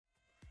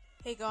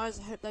Hey guys,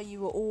 I hope that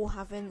you are all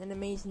having an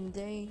amazing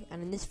day,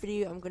 and in this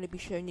video I'm going to be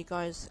showing you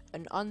guys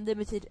an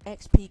unlimited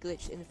XP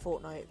glitch in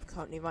Fortnite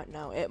currently right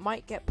now. It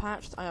might get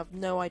patched, I have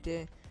no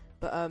idea,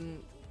 but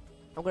I'm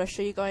going to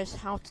show you guys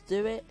how to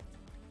do it.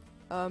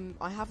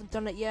 I haven't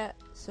done it yet,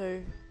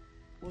 so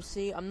we'll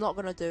see. I'm not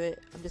going to do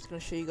it, I'm just going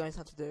to show you guys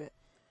how to do it.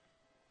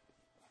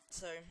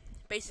 So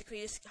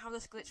basically how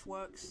this glitch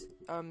works,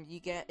 you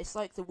get, it's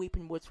like the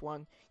Weeping Woods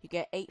one, you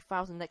get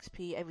 8,000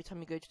 XP every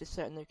time you go to a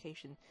certain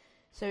location.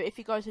 So if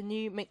you guys are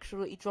new, make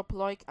sure that you drop a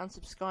like and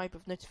subscribe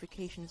with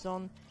notifications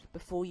on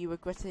before you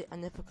regret it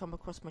and never come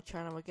across my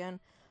channel again.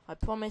 I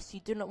promise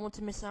you do not want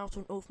to miss out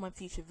on all of my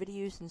future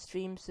videos and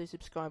streams, so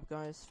subscribe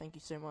guys, thank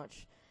you so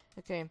much.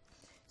 Okay,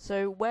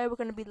 so where we're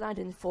going to be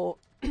landing for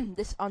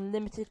this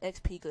unlimited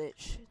XP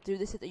glitch, do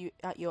this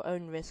at your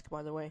own risk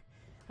by the way.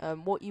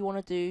 What you want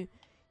to do,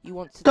 you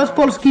want to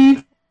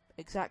land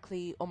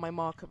exactly on my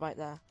marker right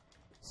there.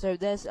 So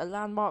there's a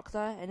landmark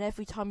there, and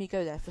every time you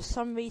go there, for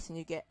some reason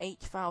you get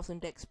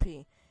 8,000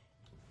 XP.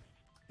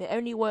 It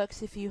only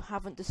works if you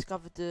haven't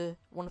discovered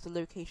one of the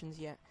locations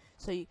yet.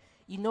 So you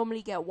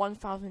normally get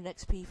 1,000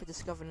 XP for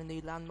discovering a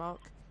new landmark,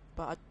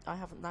 but I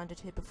haven't landed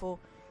here before.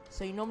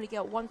 So you normally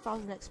get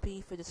 1,000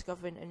 XP for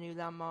discovering a new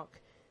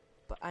landmark,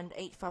 and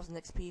 8,000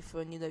 XP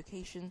for a new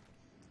location.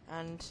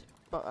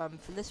 But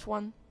for this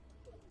one,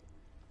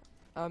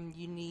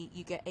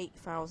 you get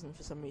 8,000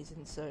 for some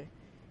reason. So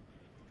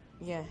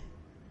yeah.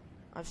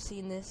 I've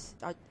seen this,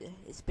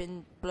 it's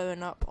been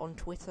blowing up on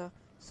Twitter,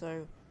 so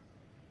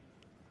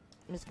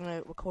I'm just going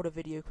to record a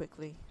video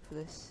quickly for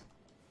this.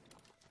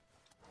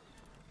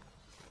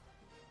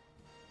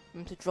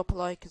 Remember to drop a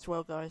like as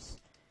well guys.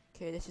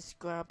 Okay, let's just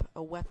grab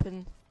a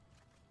weapon,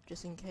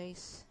 just in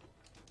case.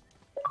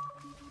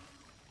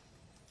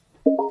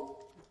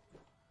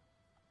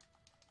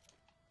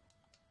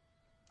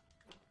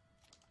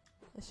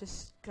 Let's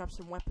just grab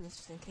some weapons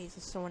just in case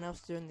there's someone else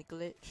doing the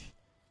glitch.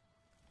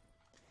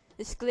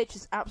 This glitch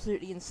is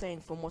absolutely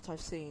insane from what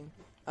I've seen.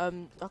 I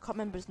can't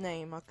remember his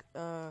name. I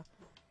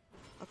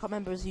can't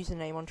remember his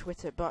username on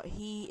Twitter, but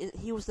he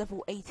was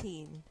level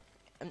 18,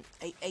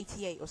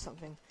 88 or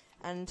something,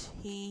 and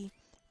he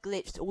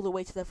glitched all the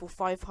way to level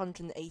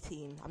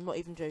 518. I'm not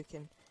even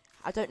joking.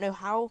 I don't know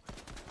how,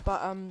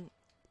 but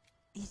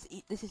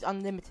this is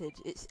unlimited.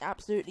 It's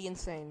absolutely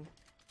insane.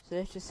 So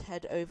let's just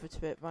head over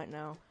to it right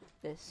now.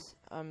 This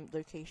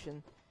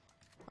location.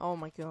 Oh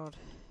my god.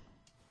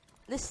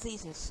 This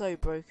season's so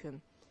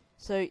broken.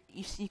 So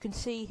you can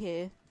see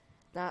here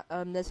that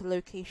there's a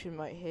location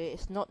right here.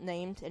 It's not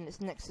named and it's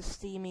next to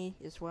Steamy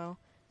as well.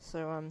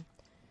 So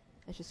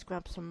let's just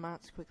grab some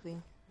mats quickly.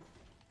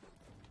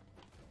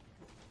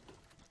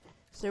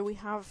 So we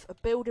have a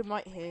building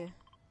right here,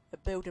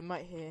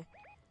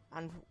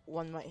 and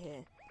one right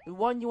here. The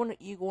one you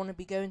want to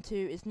be going to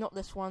is not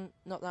this one,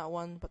 not that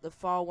one, but the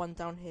far one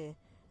down here.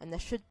 And there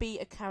should be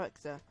a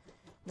character.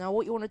 Now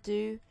what you want to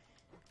do,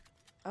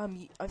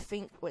 I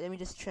think, wait, let me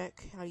just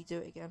check how you do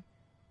it again.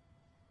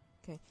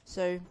 Okay,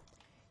 so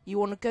you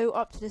want to go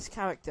up to this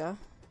character.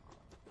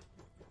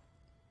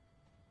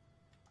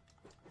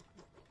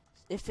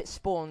 If it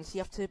spawns,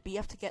 you have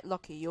to get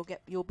lucky.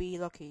 You'll be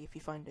lucky if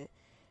you find it.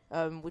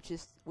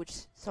 Which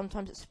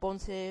sometimes it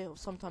spawns here, or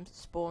sometimes it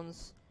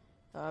spawns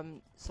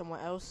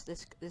somewhere else.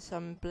 This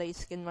blaze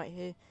skin right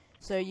here.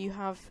 So you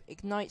have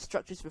ignite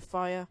structures with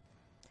fire,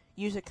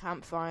 use a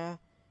campfire,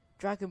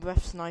 dragon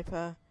breath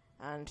sniper,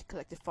 and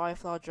collect a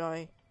firefly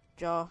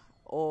jar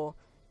or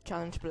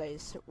challenge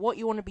blaze. So what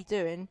you want to be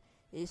doing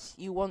is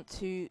you want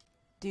to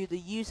do the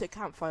use a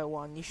campfire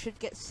one. You should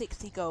get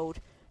 60 gold,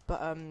 but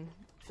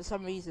for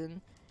some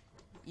reason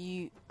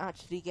you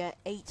actually get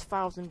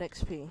 8,000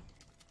 XP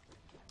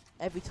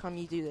every time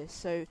you do this.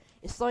 So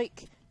it's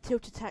like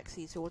tilted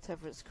taxis or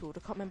whatever it's called. I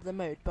can't remember the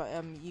mode, but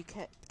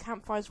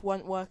campfires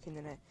weren't working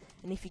in it,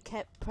 and if you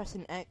kept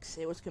pressing X,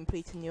 it was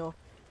completing your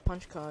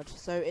punch card.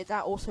 So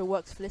that also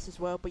works for this as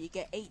well, but you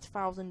get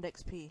 8,000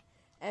 XP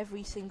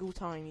every single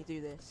time you do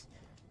this,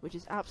 which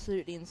is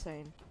absolutely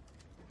insane.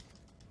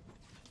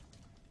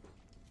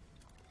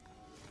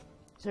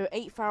 So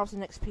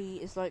 8,000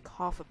 XP is like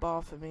half a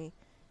bar for me.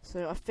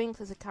 So I think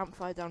there's a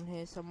campfire down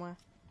here somewhere.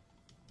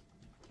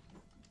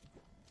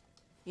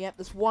 Yep,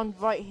 there's one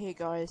right here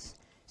guys.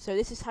 So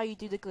this is how you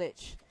do the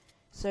glitch.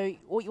 So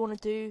what you want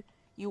to do,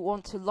 you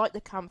want to light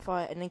the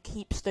campfire and then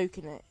keep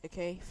stoking it,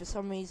 okay? For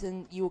some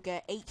reason, you will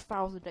get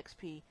 8,000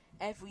 XP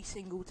every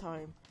single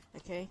time,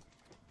 okay?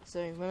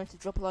 So remember to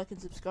drop a like and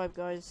subscribe,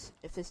 guys.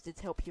 If this did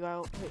help you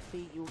out,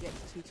 hopefully you will get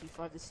to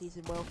 225 this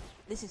season. Well,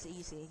 this is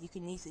easy. You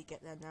can easily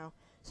get there now.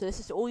 So this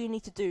is all you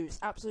need to do. It's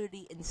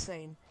absolutely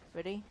insane.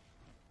 Ready?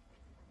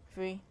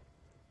 3,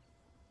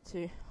 2,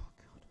 oh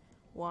God,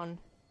 1.